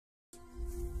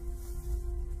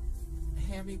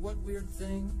Sammy, what weird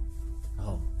thing?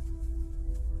 Oh,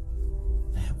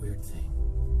 that weird thing.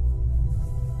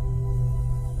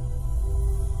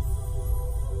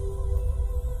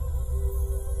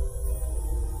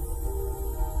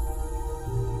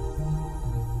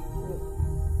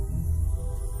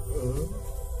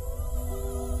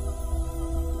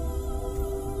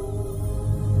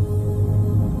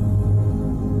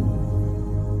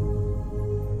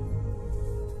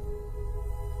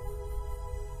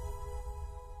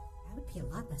 Be a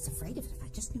lot less afraid of it if I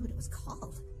just knew what it was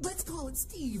called. Let's call it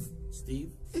Steve.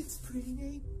 Steve? It's a pretty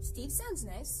name. Steve sounds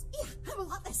nice. Yeah, I'm a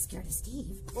lot less scared of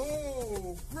Steve.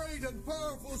 Oh, great and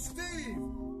powerful Steve!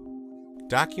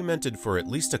 Documented for at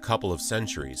least a couple of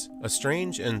centuries, a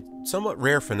strange and somewhat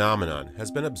rare phenomenon has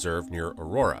been observed near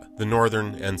Aurora, the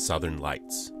northern and southern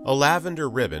lights. A lavender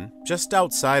ribbon just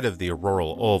outside of the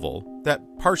auroral oval that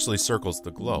partially circles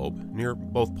the globe near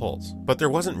both poles. But there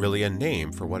wasn't really a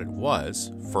name for what it was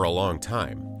for a long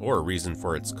time, or a reason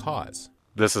for its cause.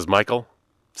 This is Michael,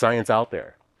 Science Out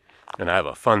There, and I have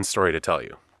a fun story to tell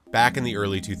you. Back in the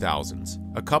early 2000s,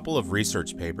 a couple of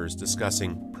research papers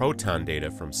discussing proton data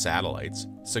from satellites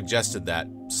suggested that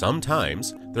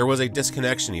sometimes there was a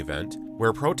disconnection event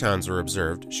where protons were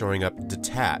observed showing up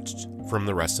detached from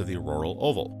the rest of the auroral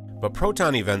oval. But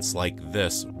proton events like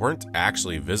this weren't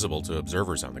actually visible to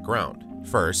observers on the ground.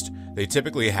 First, they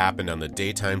typically happened on the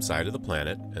daytime side of the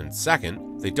planet, and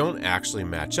second, they don't actually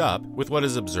match up with what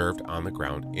is observed on the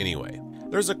ground anyway.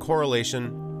 There's a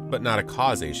correlation but not a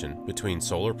causation between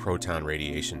solar proton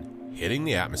radiation hitting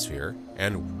the atmosphere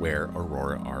and where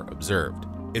aurora are observed.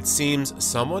 It seems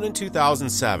someone in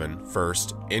 2007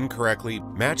 first incorrectly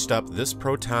matched up this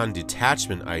proton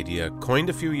detachment idea coined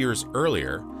a few years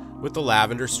earlier with the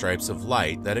lavender stripes of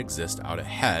light that exist out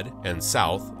ahead and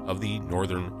south of the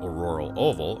northern auroral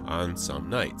oval on some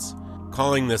nights,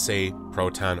 calling this a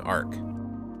proton arc.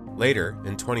 Later,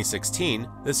 in 2016,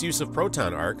 this use of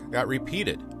proton arc got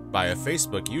repeated by a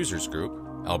Facebook users group,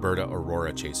 Alberta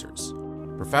Aurora Chasers.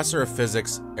 Professor of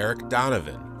Physics Eric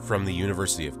Donovan from the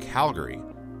University of Calgary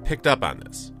picked up on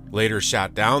this, later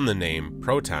shot down the name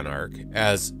proton arc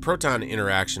as proton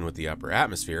interaction with the upper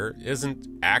atmosphere isn't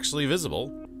actually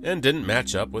visible and didn't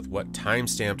match up with what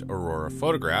time-stamped aurora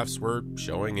photographs were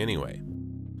showing anyway.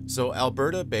 So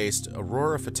Alberta-based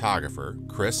aurora photographer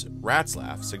Chris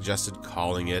Ratzlaff suggested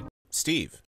calling it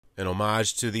Steve, an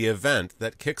homage to the event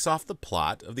that kicks off the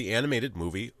plot of the animated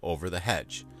movie Over the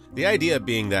Hedge. The idea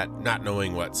being that not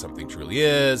knowing what something truly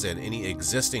is and any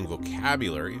existing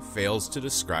vocabulary fails to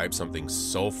describe something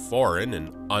so foreign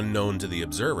and unknown to the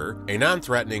observer, a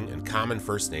non-threatening and common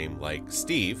first name like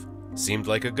Steve seemed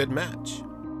like a good match.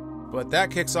 But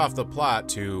that kicks off the plot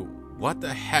to what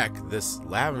the heck this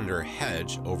lavender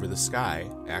hedge over the sky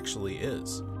actually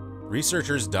is.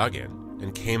 Researchers dug in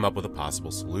and came up with a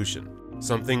possible solution.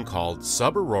 Something called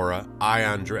subaurora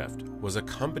ion drift was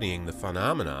accompanying the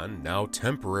phenomenon now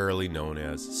temporarily known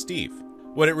as Steve.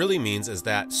 What it really means is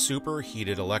that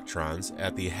superheated electrons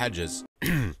at the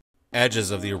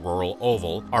edges of the auroral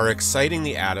oval are exciting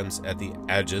the atoms at the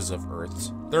edges of Earth's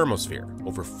thermosphere,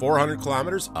 over 400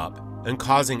 kilometers up, and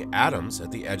causing atoms at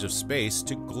the edge of space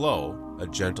to glow a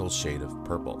gentle shade of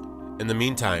purple. In the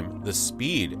meantime, the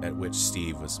speed at which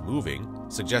Steve was moving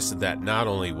suggested that not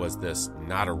only was this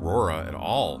not Aurora at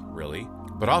all, really,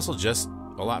 but also just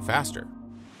a lot faster.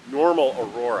 Normal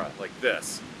aurora, like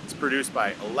this, is produced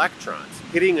by electrons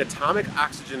hitting atomic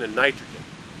oxygen and nitrogen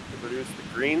to produce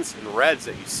the greens and reds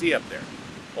that you see up there.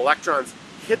 Electrons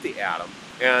hit the atom,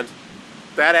 and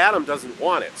that atom doesn't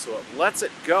want it, so it lets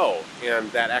it go,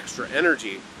 and that extra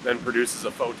energy then produces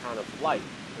a photon of light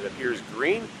that appears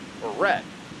green or red.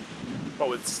 But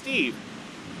with Steve,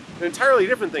 an entirely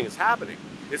different thing is happening.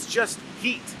 It's just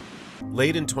heat.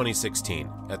 Late in 2016,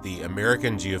 at the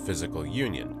American Geophysical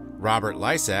Union, Robert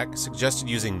Lysak suggested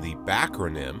using the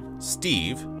backronym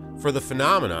STEVE for the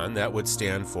phenomenon that would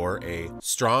stand for a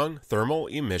strong thermal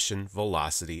emission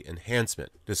velocity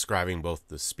enhancement, describing both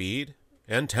the speed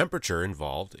and temperature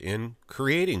involved in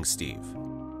creating Steve.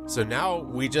 So now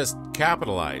we just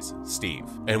capitalize Steve,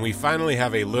 and we finally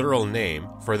have a literal name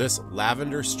for this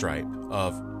lavender stripe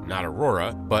of not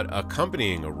Aurora, but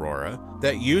accompanying Aurora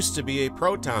that used to be a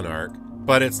proton arc,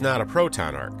 but it's not a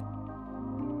proton arc.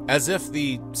 As if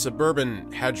the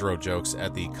suburban hedgerow jokes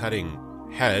at the cutting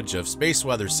hedge of space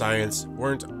weather science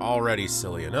weren't already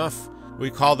silly enough, we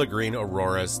call the green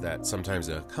auroras that sometimes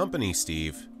accompany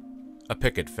Steve a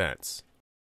picket fence.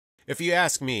 If you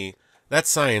ask me, that's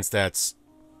science that's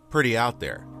pretty out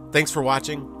there. Thanks for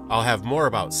watching. I'll have more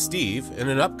about Steve in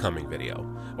an upcoming video.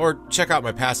 Or check out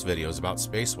my past videos about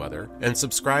space weather and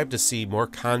subscribe to see more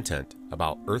content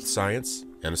about Earth science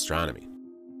and astronomy.